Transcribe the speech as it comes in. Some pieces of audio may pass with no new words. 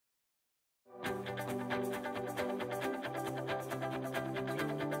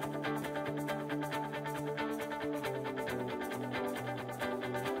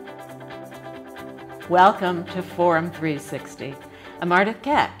Welcome to Forum 360. I'm Ardith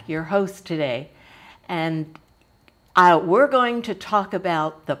Keck, your host today, and we're going to talk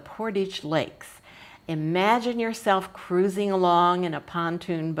about the Portage Lakes. Imagine yourself cruising along in a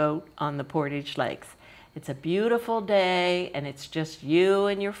pontoon boat on the Portage Lakes. It's a beautiful day, and it's just you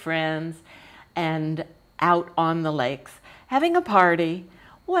and your friends and out on the lakes, having a party.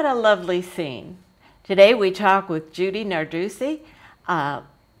 What a lovely scene. Today we talk with Judy Narducci,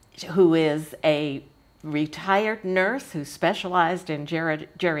 who is a retired nurse who specialized in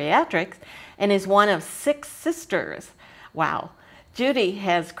geriatrics and is one of 6 sisters. Wow. Judy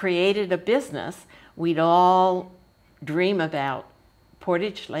has created a business we'd all dream about,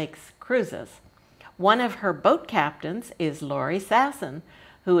 Portage Lakes Cruises. One of her boat captains is Lori Sasin,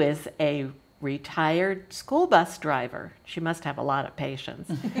 who is a retired school bus driver. She must have a lot of patience,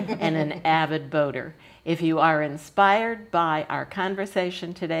 and an avid boater. If you are inspired by our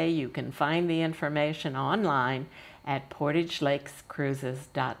conversation today, you can find the information online at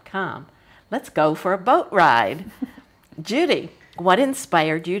portagelakescruises.com. Let's go for a boat ride. Judy, what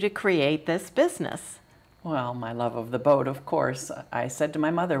inspired you to create this business? Well, my love of the boat, of course. I said to my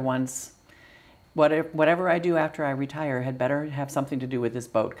mother once, whatever I do after I retire had better have something to do with this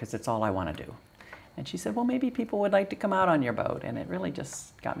boat because it's all I want to do. And she said, well, maybe people would like to come out on your boat. And it really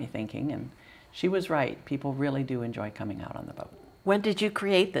just got me thinking. And she was right. People really do enjoy coming out on the boat. When did you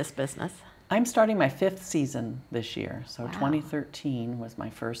create this business? I'm starting my 5th season this year. So Wow. 2013 was my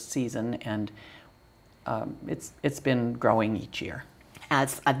first season. And it's been growing each year.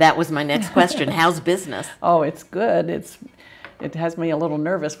 That was my next question. How's business? Oh, it's good. It has me a little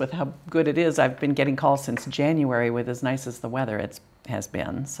nervous with how good it is. I've been getting calls since January with as nice as the weather has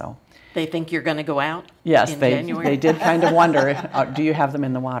been. So They think you're going to go out yes, in January? they did kind of wonder, do you have them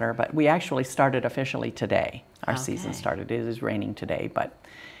in the water? But we actually started officially today. Our season started. It is raining today, but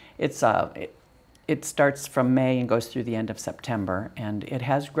it starts from May and goes through the end of September, and it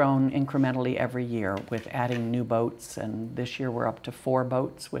has grown incrementally every year with adding new boats. And this year we're up to 4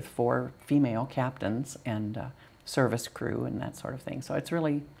 boats with 4 female captains and service crew and that sort of thing. So it's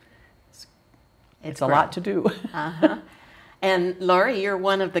really, it's a lot to do. And Lori, you're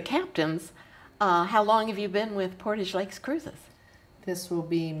one of the captains. How long have you been with Portage Lakes Cruises? This will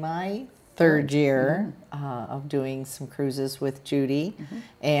be my 3rd year of doing some cruises with Judy.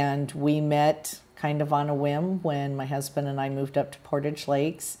 And we met kind of on a whim when my husband and I moved up to Portage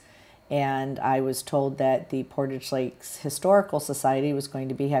Lakes. And I was told that the Portage Lakes Historical Society was going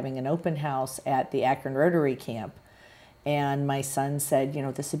to be having an open house at the Akron Rotary Camp. And my son said, you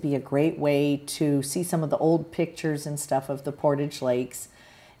know, this would be a great way to see some of the old pictures and stuff of the Portage Lakes.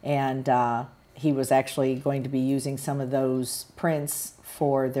 And he was actually going to be using some of those prints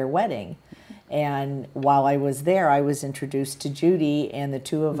for their wedding. And while I was there, I was introduced to Judy, and the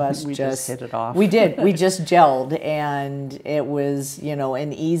two of us just hit it off. We did. We just gelled, and it was, you know,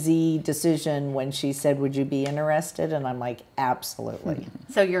 an easy decision when she said, would you be interested? And I'm like, absolutely.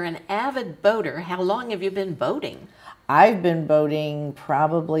 So you're an avid boater. How long have you been boating? I've been boating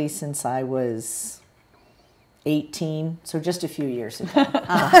probably since I was 18, so just a few years ago.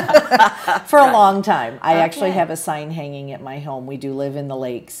 For a long time. I actually have a sign hanging at my home. We do live in the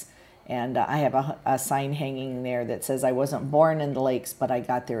lakes. And I have a sign hanging there that says I wasn't born in the lakes, but I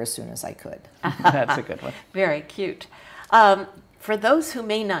got there as soon as I could. That's a good one. Very cute. For those who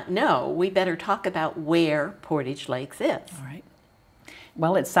may not know, we better talk about where Portage Lakes is. All right.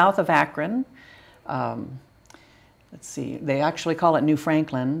 Well, it's south of Akron. Let's see. They actually call it New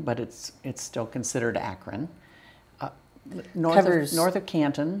Franklin, but it's still considered Akron. North of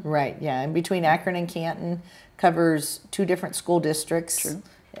Canton. Right, yeah. And between Akron and Canton covers 2 different school districts. True.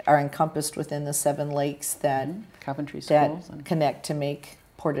 Are encompassed within the 7 lakes that, Coventry that schools connect to make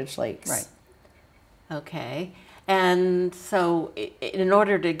Portage Lakes. Right. Okay. And so in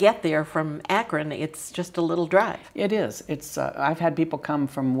order to get there from Akron, it's just a little drive. It is. It's. I've had people come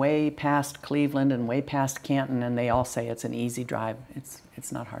from way past Cleveland and way past Canton, and they all say it's an easy drive.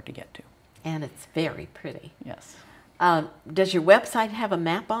 It's not hard to get to. And it's very pretty. Yes. Does your website have a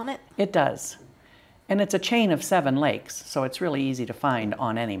map on it? It does. And it's a chain of 7 lakes, so it's really easy to find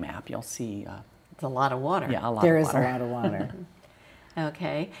on any map. You'll see. It's a lot of water. Yeah, a lot There of is water. a lot of water.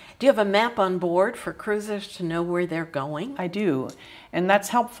 Okay. Do you have a map on board for cruisers to know where they're going? I do, and that's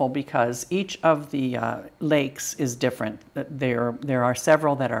helpful because each of the lakes is different. There are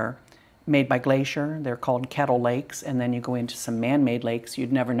several that are made by glacier. They're called kettle lakes, and then you go into some man-made lakes.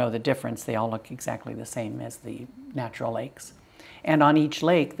 You'd never know the difference. They all look exactly the same as the natural lakes. And on each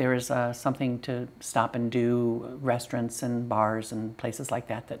lake, there is something to stop and do, restaurants and bars and places like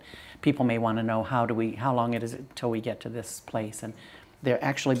that, that people may want to know how long it is till we get to this place. And they're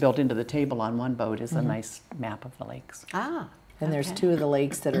actually built into the table on one boat is a nice map of the lakes. Ah. And there's okay. 2 of the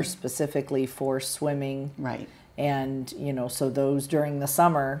lakes that are specifically for swimming. Right. And, so those during the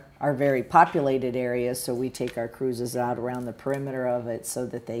summer are very populated areas, so we take our cruises out around the perimeter of it so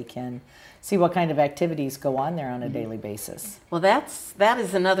that they can see what kind of activities go on there on a daily basis. Well, that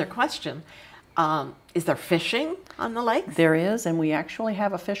is another question. Is there fishing on the lakes? There is, and we actually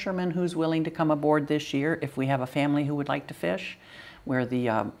have a fisherman who's willing to come aboard this year if we have a family who would like to fish, where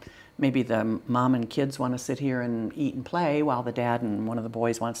maybe the mom and kids want to sit here and eat and play while the dad and one of the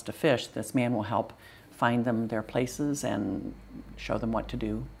boys wants to fish. This man will help find them their places and show them what to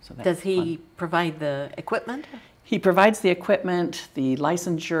do. So that's Does he fun. provide the equipment? He provides the equipment, the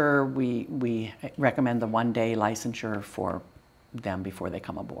licensure. We recommend the 1-day licensure for them before they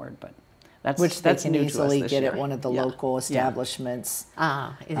come aboard, but Which that's they can new to us easily this get year. at one of the Yeah. local establishments.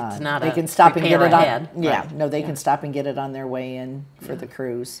 It's not They a can stop and get prepare it on. ahead. Yeah, Right. no, they can stop and get it on their way in for the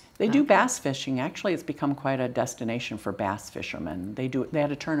cruise. They do bass fishing. Actually, it's become quite a destination for bass fishermen. They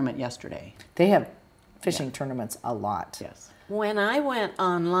had a tournament yesterday. They have fishing tournaments a lot. Yes. When I went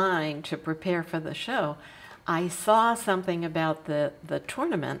online to prepare for the show, I saw something about the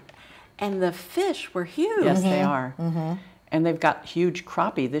tournament, and the fish were huge. Yes, they are. And they've got huge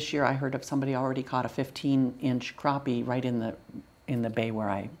crappie. This year I heard of somebody already caught a 15-inch crappie right in the bay where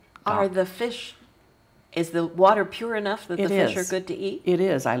I Are docked. the fish, is the water pure enough that the It fish is. are good to eat? It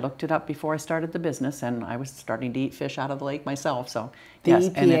is. I looked it up before I started the business, and I was starting to eat fish out of the lake myself. So The yes,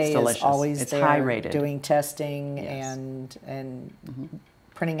 EPA and it's delicious. is always it's there high rated. doing testing Yes. and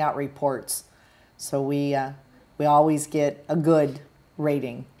printing out reports. So we always get a good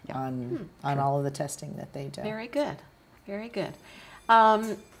rating on all of the testing that they do. Very good, very good.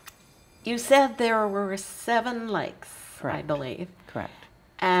 You said there were 7 lakes, I Correct. believe. Correct.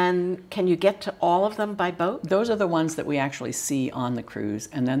 And can you get to all of them by boat? Those are the ones that we actually see on the cruise,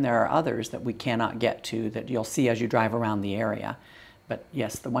 and then there are others that we cannot get to that you'll see as you drive around the area. But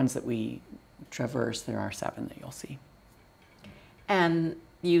yes, the ones that we traverse, there are 7 that you'll see. And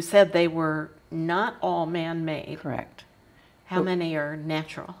you said they were not all man-made. Correct. How many are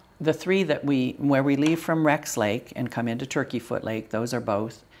natural? The 3 that where we leave from Rex Lake and come into Turkey Foot Lake, those are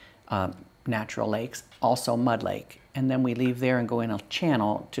both natural lakes, also Mud Lake. And then we leave there and go in a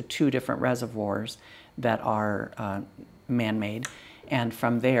channel to 2 different reservoirs that are man-made. And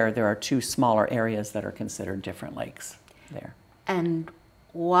from there are 2 smaller areas that are considered different lakes there. And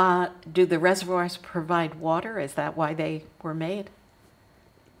what do the reservoirs provide water? Is that why they were made?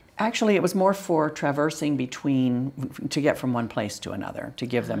 Actually, it was more for traversing to get from one place to another, to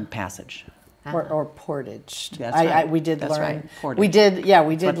give them passage. Or portaged. That's right. We did That's learn. right. Portage. We did. Yeah,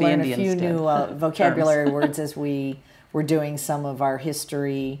 we That's what did the learn a Indians few did. new vocabulary words as we were doing some of our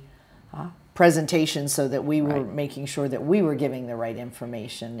history presentations, so that we were Right. making sure that we were giving the right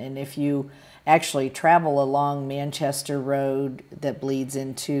information. And if you actually travel along Manchester Road that bleeds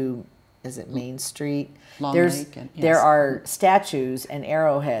into, is it Main Street? Long There's Lake and- there yes. are statues and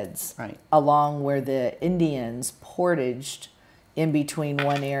arrowheads Right. along where the Indians portaged in between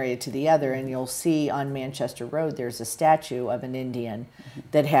one area to the other, and you'll see on Manchester Road there's a statue of an Indian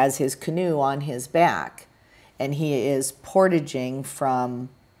that has his canoe on his back, and he is portaging from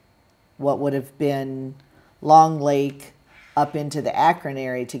what would have been Long Lake up into the Akron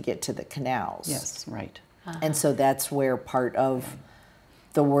area to get to the canals. Yes, right. And so that's where part of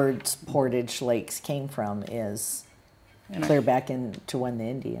the words Portage Lakes came from, is clear back into when the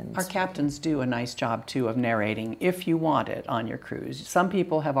Indians. Our captains do a nice job too of narrating if you want it on your cruise. Some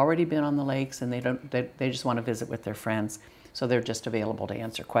people have already been on the lakes and they just want to visit with their friends, so they're just available to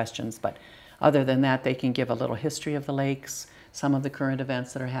answer questions. But other than that, they can give a little history of the lakes, some of the current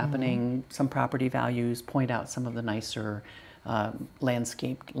events that are happening, some property values, point out some of the nicer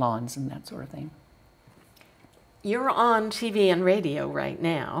landscaped lawns and that sort of thing. You're on TV and radio right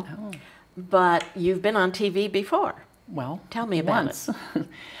now, Oh. but you've been on TV before. Well, Tell me about once.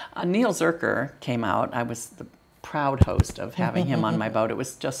 Neil Zerker came out. I was the proud host of having him on my boat. It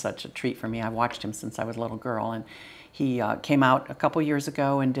was just such a treat for me. I watched him since I was a little girl, and he came out a couple years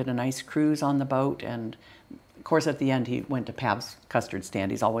ago and did a nice cruise on the boat. And of course, at the end, he went to Pab's Custard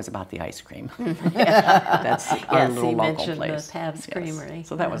Stand. He's always about the ice cream. That's our Yes, little he local mentioned the place. Pab's Creamery.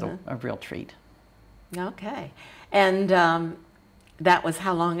 So that was a real treat. Okay. And that was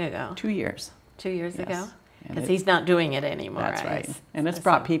how long ago? 2 years. 2 years Yes. ago? And Because it- he's not doing it anymore. That's I right. s- And it's I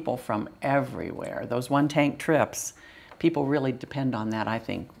brought saw. people from everywhere. Those one-tank trips, people really depend on that. I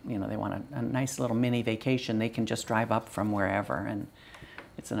think, they want a nice little mini vacation. They can just drive up from wherever, and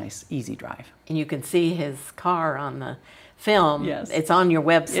it's a nice, easy drive. And you can see his car on the film. Yes. It's on your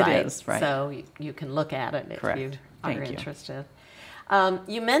website. It is, right. So you can look at it if Correct. you are Thank you. interested.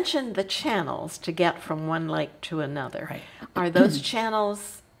 You mentioned the channels to get from one lake to another. Right. Are those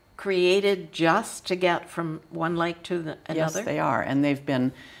channels created just to get from one lake to another? Yes, they are, and they've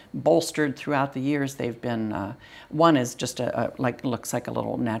been bolstered throughout the years. They've been, one is just looks like a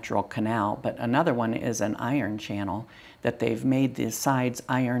little natural canal, but another one is an iron channel that they've made the sides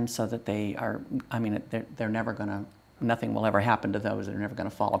iron so that they are, I mean, they're never gonna, nothing will ever happen to those. They're never gonna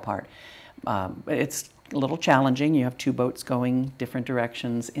fall apart. It's a little challenging. You have two boats going different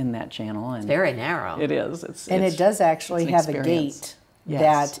directions in that channel. And very narrow. It is. And it does actually have a gate.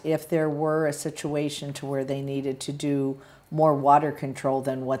 Yes. That if there were a situation to where they needed to do more water control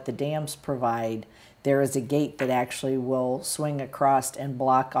than what the dams provide, there is a gate that actually will swing across and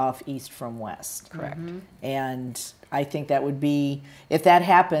block off east from west. Correct. And I think that would be, if that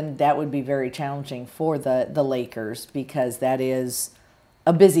happened, that would be very challenging for the Lakers, because that is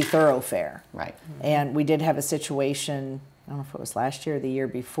a busy thoroughfare. Right. And we did have a situation, I don't know if it was last year or the year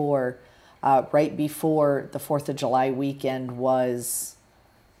before, right before the 4th of July weekend was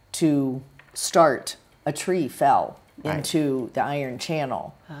to start, a tree fell into the Iron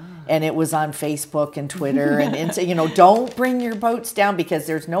Channel. And it was on Facebook and Twitter and you know, don't bring your boats down, because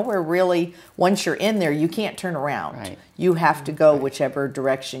there's nowhere really, once you're in there, you can't turn around. Right. You have to go whichever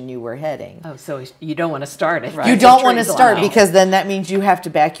direction you were heading. Oh, so you don't want to start it. You don't want to start, because then that means you have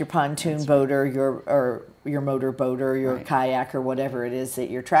to back your pontoon boat or your motor boat or your kayak or whatever it is that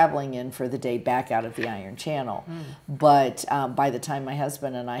you're traveling in for the day back out of the Iron Channel. But by the time my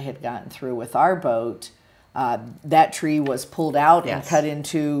husband and I had gotten through with our boat, that tree was pulled out and cut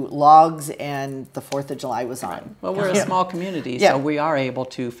into logs, and the 4th of July was on. Well, we're a small community, so we are able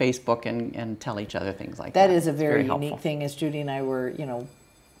to Facebook and tell each other things like that. That is a very unique thing. As Judy and I were, you know,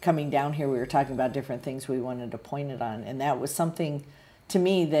 coming down here, we were talking about different things we wanted to point it on, and that was something to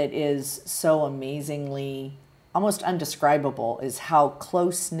me that is so amazingly, almost undescribable, is how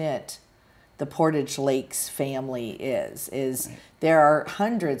close-knit the Portage Lakes family is. There are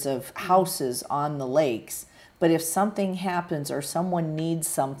hundreds of houses on the lakes, but if something happens or someone needs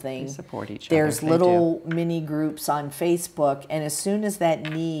something, they support each other. There's little mini groups on Facebook, and as soon as that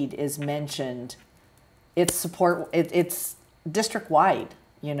need is mentioned, it's district-wide,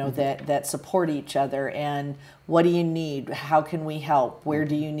 you know, that support each other. And what do you need? How can we help? Where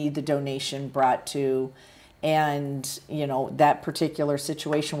do you need the donation brought to? And, you know, that particular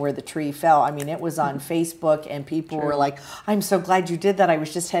situation where the tree fell, I mean, it was on Facebook, and people were like, I'm so glad you did that. I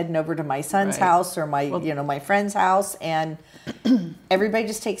was just heading over to my son's house or my, you know, my friend's house, and everybody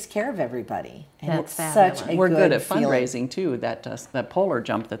just takes care of everybody. And That's it's fabulous. such a We're good at feeling. fundraising too. That polar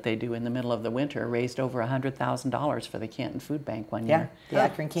jump that they do in the middle of the winter raised over $100,000 for the Canton Food Bank one year. Yeah, the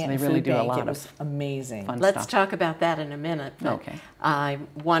Akron Canton they really Food do Bank. a lot It was amazing. fun Let's stuff. talk about that in a minute. But Okay. I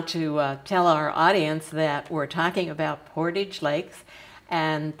want to tell our audience that we're talking about Portage Lakes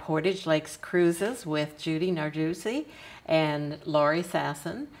and Portage Lakes Cruises with Judy Narducci and Lori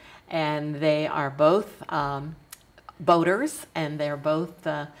Sasin, and they are both boaters, and they're both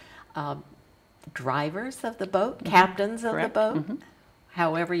drivers of the boat, captains of the boat,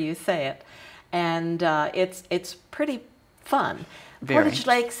 however you say it, and it's pretty fun. Very. Portage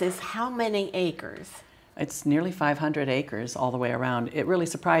Lakes is how many acres? It's nearly 500 acres all the way around. It really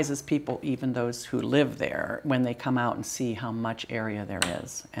surprises people, even those who live there, when they come out and see how much area there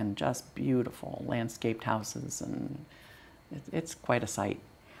is, and just beautiful landscaped houses, and it's quite a sight.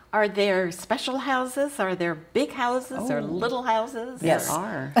 Are there special houses? Are there big houses or little houses? Yes. There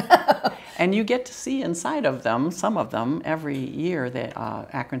are. And you get to see inside of them, some of them, every year. The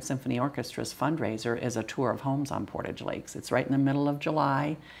Akron Symphony Orchestra's fundraiser is a tour of homes on Portage Lakes. It's right in the middle of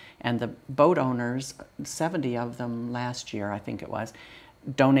July, and the boat owners, 70 of them last year, I think it was,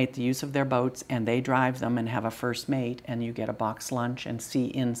 donate the use of their boats, and they drive them and have a first mate, and you get a box lunch and see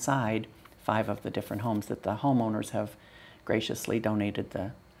inside 5 of the different homes that the homeowners have graciously donated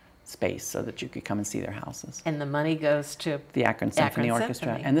the space so that you could come and see their houses. And the money goes to The Akron Symphony Akron Orchestra.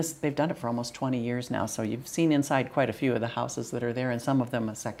 Symphony. And they've done it for almost 20 years now, so you've seen inside quite a few of the houses that are there, and some of them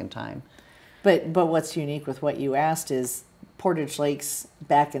a second time. But what's unique with what you asked is Portage Lakes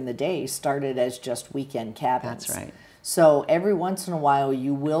back in the day started as just weekend cabins. That's right. So every once in a while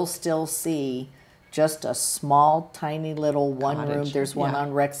you will still see just a small, tiny little one room. Cottage, There's one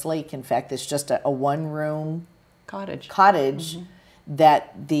on Rex Lake, in fact, it's just a one room Cottage.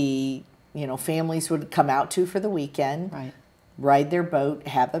 that the families would come out to for the weekend, Right. ride their boat,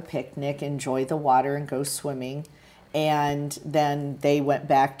 have a picnic, enjoy the water, and go swimming. And then they went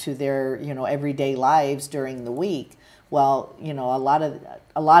back to their everyday lives during the week. Well, a lot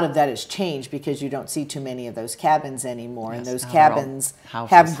of that has changed because you don't see too many of those cabins anymore, and those now they're all cabins houses.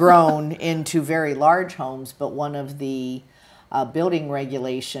 have grown into very large homes. But one of the building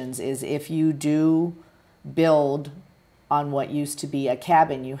regulations is if you do build on what used to be a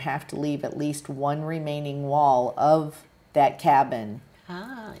cabin, you have to leave at least one remaining wall of that cabin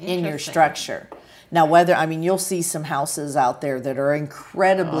in your structure. Now, you'll see some houses out there that are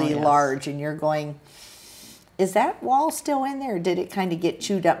incredibly large, and you're going, is that wall still in there? Or did it kind of get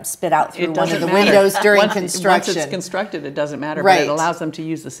chewed up and spit out through one of the windows during construction? Once it's constructed, it doesn't matter, right. But it allows them to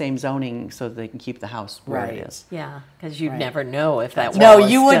use the same zoning so that they can keep the house where it is. Yeah, because you'd never know if that wall No,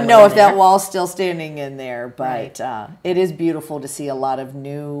 is you wouldn't still know in if there. that wall's still standing in there, but it is beautiful to see a lot of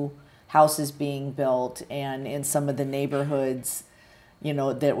new houses being built, and in some of the neighborhoods,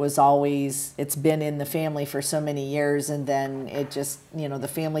 that was always, it's been in the family for so many years, and then it just, the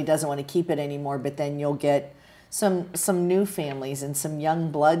family doesn't want to keep it anymore, but then you'll get some new families and some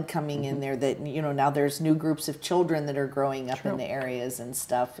young blood coming in there that, now there's new groups of children that are growing up in the areas and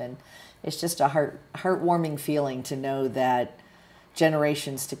stuff, and it's just a heartwarming feeling to know that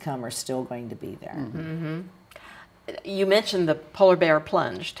generations to come are still going to be there. Mm-hmm. You mentioned the polar bear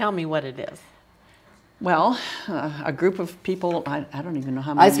plunge. Tell me what it is. Well, a group of people, I don't even know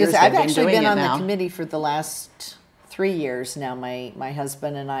how many years I've they've been actually doing been it on now. the committee for the last 3 years now. My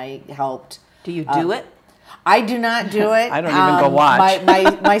husband and I helped. Do you do it? I do not do it. I don't even go watch.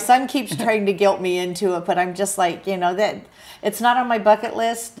 My son keeps trying to guilt me into it, but I'm just like, that it's not on my bucket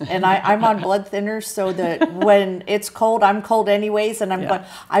list, and I'm on blood thinners, so that when it's cold, I'm cold anyways, and I'm going,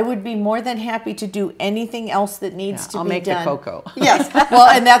 I would be more than happy to do anything else that needs to I'll be make done. the cocoa. Yes, well,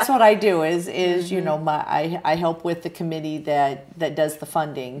 and that's what I do is I help with the committee that does the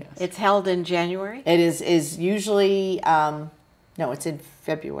funding. It's held in January? It is usually, no, it's in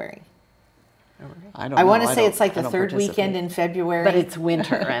February. I want to say it's like the third weekend in February. But it's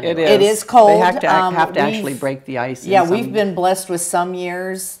winter. It is. It is cold. They have to actually break the ice. Yeah, we've been blessed with some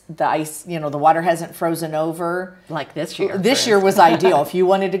years. The ice, the water hasn't frozen over. Like this year. This year was ideal. If you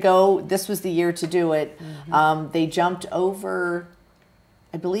wanted to go, this was the year to do it. Mm-hmm. They jumped over,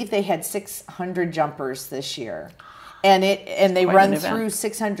 I believe they had 600 jumpers this year. And they run through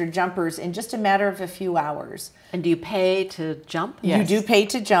 600 jumpers in just a matter of a few hours. And do you pay to jump? Yes. You do pay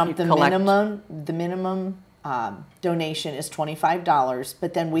to jump. The minimum donation is $25,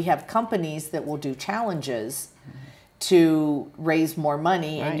 but then we have companies that will do challenges to raise more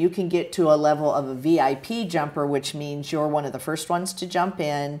money, and you can get to a level of a VIP jumper, which means you're one of the first ones to jump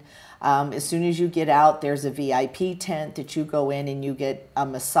in. As soon as you get out, there's a VIP tent that you go in, and you get a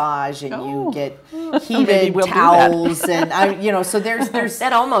massage, and you get heated towels, and so there's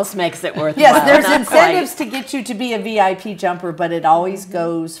that almost makes it worthwhile. Yes, there's incentives to get you to be a VIP jumper, but it always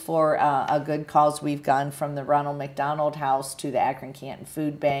goes for a good cause. We've gone from the Ronald McDonald House to the Akron Canton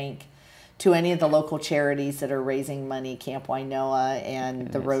Food Bank, to any of the local charities that are raising money, Camp Wainoa and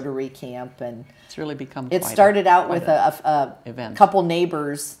the Rotary Camp, and it's really become. It started out with a couple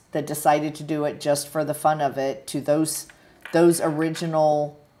neighbors that decided to do it just for the fun of it. To those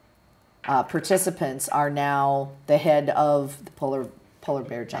original participants are now the head of the polar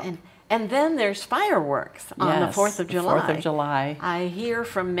bear jump. And then there's fireworks on the 4th of July. 4th of July. I hear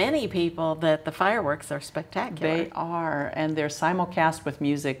from many people that the fireworks are spectacular. They are, and they're simulcast with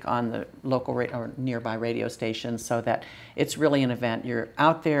music on the local or nearby radio stations, so that it's really an event. You're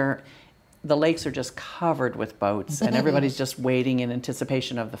out there, the lakes are just covered with boats, and everybody's just waiting in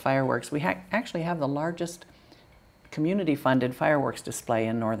anticipation of the fireworks. We actually have the largest community-funded fireworks display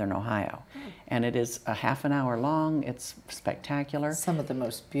in northern Ohio. And it is a half an hour long. It's spectacular. Some of the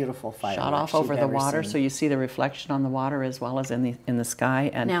most beautiful fireworks shot off over the water, so you see the reflection on the water as well as in the sky.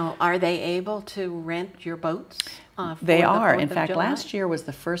 And now, are they able to rent your boats? They are. In fact, last year was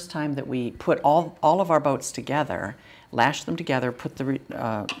the first time that we put all of our boats together, lashed them together, put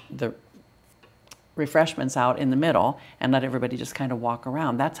the refreshments out in the middle, and let everybody just kind of walk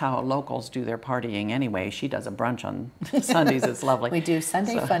around. That's how locals do their partying anyway. She does a brunch on Sundays. It's lovely. We do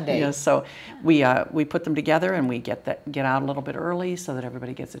Sunday Fun Day. Yeah, so we put them together, and we get out a little bit early so that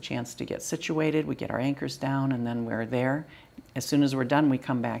everybody gets a chance to get situated. We get our anchors down, and then we're there. As soon as we're done, we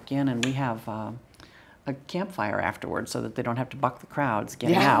come back in, and we have a campfire afterwards so that they don't have to buck the crowds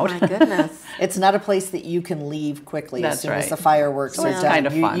getting out. Oh my goodness. It's not a place that you can leave quickly as soon as the fireworks are done. Kind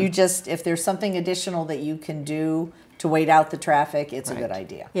of fun. You just, if there's something additional that you can do to wait out the traffic, it's a good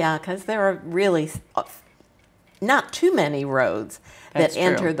idea. Yeah, because there are really not too many roads that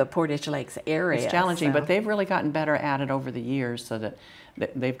enter the Portage Lakes area. It's challenging, but they've really gotten better at it over the years so that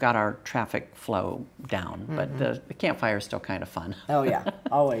they've got our traffic flow down. But the campfire is still kind of fun. Oh yeah,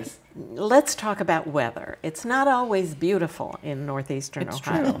 always. Let's talk about weather. It's not always beautiful in northeastern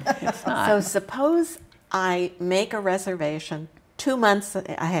Ohio. True. It's not. So suppose I make a reservation 2 months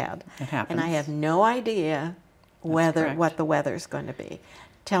ahead, It happens. and I have no idea what the weather's going to be.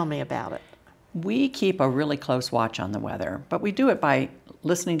 Tell me about it. We keep a really close watch on the weather, but we do it by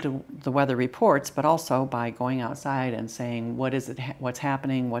listening to the weather reports, but also by going outside and saying what's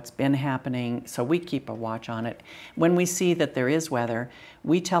happening, what's been happening. So we keep a watch on it. When we see that there is weather,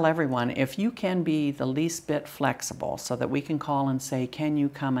 we tell everyone, if you can be the least bit flexible so that we can call and say, can you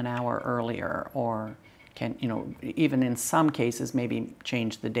come an hour earlier, or can, even in some cases maybe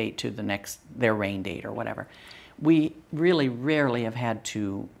change the date to their rain date or whatever. We really rarely have had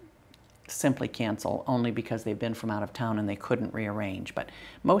to simply cancel, only because they've been from out of town and they couldn't rearrange. But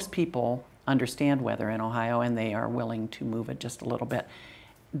most people understand weather in Ohio, and they are willing to move it just a little bit.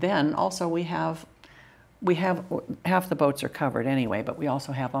 Then also we have half the boats are covered anyway, but we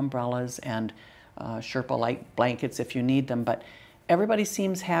also have umbrellas and Sherpa-like blankets if you need them. But everybody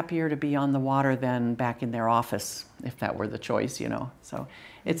seems happier to be on the water than back in their office, if that were the choice, So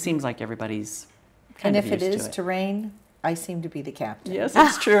it seems like everybody's kind of used to it. And if it is to rain, I seem to be the captain. Yes,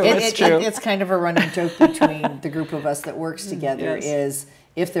 it's true. It's true. It's kind of a running joke between the group of us that works together. Yes. Is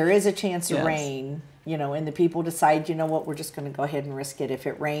if there is a chance of Yes. rain, and the people decide, we're just going to go ahead and risk it. If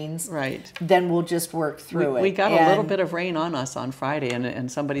it rains, Right. then we'll just work through it. We got a little bit of rain on us on Friday,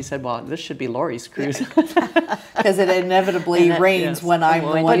 and somebody said, well, this should be Lori's cruise. Because it inevitably rains yes. when I'm the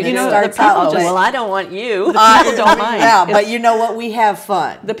one But that starts out. Well, I don't want you. People don't mind. Yeah, but you know what? We have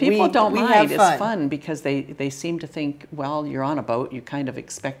fun. The people don't mind. Have It's fun because they seem to think, well, you're on a boat, you kind of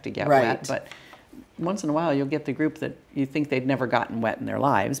expect to get Right. wet, but once in a while you'll get the group that you think they'd never gotten wet in their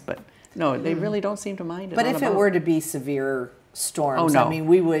lives, but no, they really don't seem to mind it. But on if a it boat. were to be severe storms, no. I mean,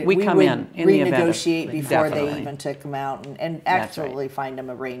 we would We come in the event of- renegotiate before they definitely. even took them out and That's right. actually find them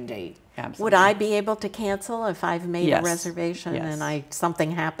a rain date. Absolutely. Would I be able to cancel if I've made Yes. a reservation Yes. and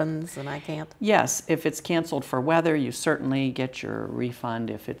something happens and I can't? Yes, if it's canceled for weather, you certainly get your refund.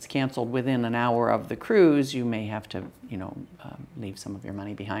 If it's canceled within an hour of the cruise, you may have to, leave some of your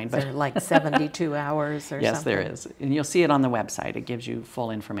money behind. Is there like 72 hours or yes, something? there is. And you'll see it on the website. It gives you full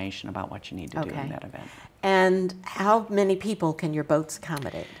information about what you need to do Okay. in that event. And how many people can your boats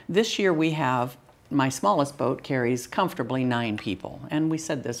accommodate? This year we have, my smallest boat carries comfortably 9 people. And we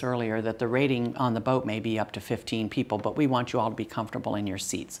said this earlier, that the rating on the boat may be up to 15 people, but we want you all to be comfortable in your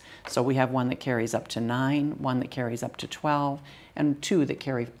seats. So we have one that carries up to 9, one that carries up to 12, and 2 that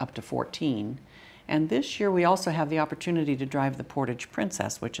carry up to 14. And this year we also have the opportunity to drive the Portage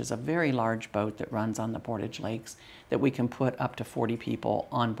Princess, which is a very large boat that runs on the Portage Lakes that we can put up to 40 people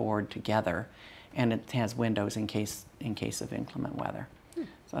on board together. And it has windows in case of inclement weather.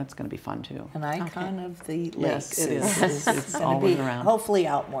 So that's going to be fun too. An icon of the Yes, lakes. it is. It's gonna always be around. hopefully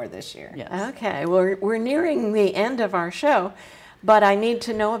out more this year. Yes. Okay, we're nearing the end of our show, but I need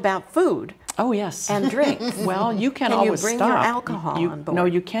to know about food Oh yes. and drinks. Well, you can you always bring stop. your alcohol on board? No,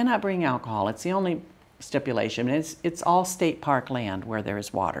 you cannot bring alcohol. It's the only stipulation. It's all state park land where there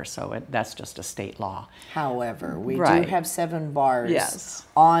is water, so that's just a state law. However, we Right. do have 7 bars Yes.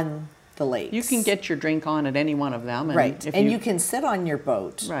 on the lakes. You can get your drink on at any one of them. And right, if and you can sit on your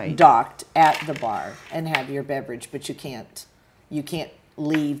boat Right. docked at the bar and have your beverage, but you can't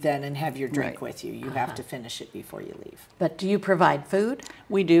leave then and have your drink Right. with you. You have to finish it before you leave. But do you provide food?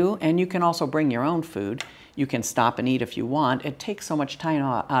 We do, and you can also bring your own food. You can stop and eat if you want. It takes so much time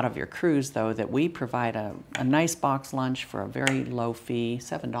out of your cruise, though, that we provide a nice box lunch for a very low fee,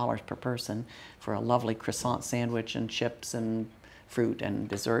 $7 per person, for a lovely croissant sandwich and chips and fruit and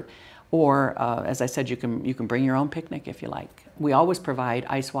dessert. Or, as I said, you can bring your own picnic if you like. We always provide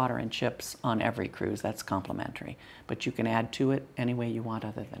ice water and chips on every cruise. That's complimentary. But you can add to it any way you want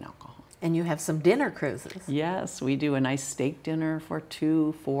other than alcohol. And you have some dinner cruises. Yes, we do a nice steak dinner for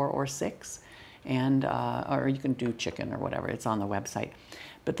 2, 4, or 6. And, or you can do chicken or whatever. It's on the website.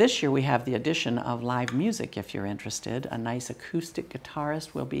 But this year we have the addition of live music if you're interested. A nice acoustic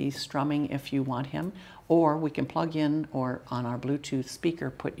guitarist will be strumming if you want him. Or we can plug in or on our Bluetooth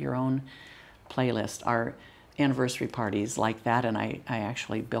speaker put your own playlist. Our anniversary parties like that, and I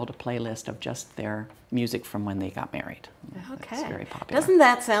actually built a playlist of just their music from when they got married. Okay. It's very popular. Doesn't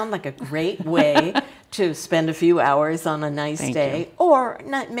that sound like a great way to spend a few hours on a nice Thank day, you. or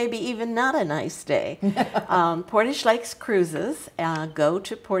maybe even not a nice day? Portage Lakes Cruises. Go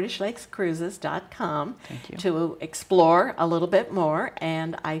to portagelakescruises.com Thank you. to explore a little bit more.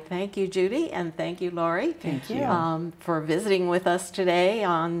 And I thank you, Judy, and thank you, Lori. Thank you. For visiting with us today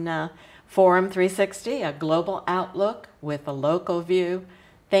on Forum 360, a global outlook with a local view.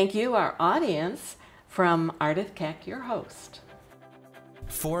 Thank you, our audience, from Ardith Keck, your host.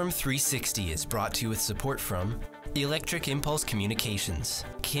 Forum 360 is brought to you with support from Electric Impulse Communications,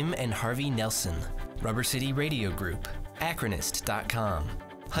 Kim and Harvey Nelson, Rubber City Radio Group, Acronist.com,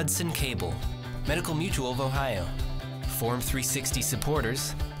 Hudson Cable, Medical Mutual of Ohio, Forum 360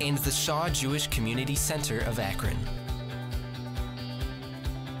 supporters, and the Shaw Jewish Community Center of Akron.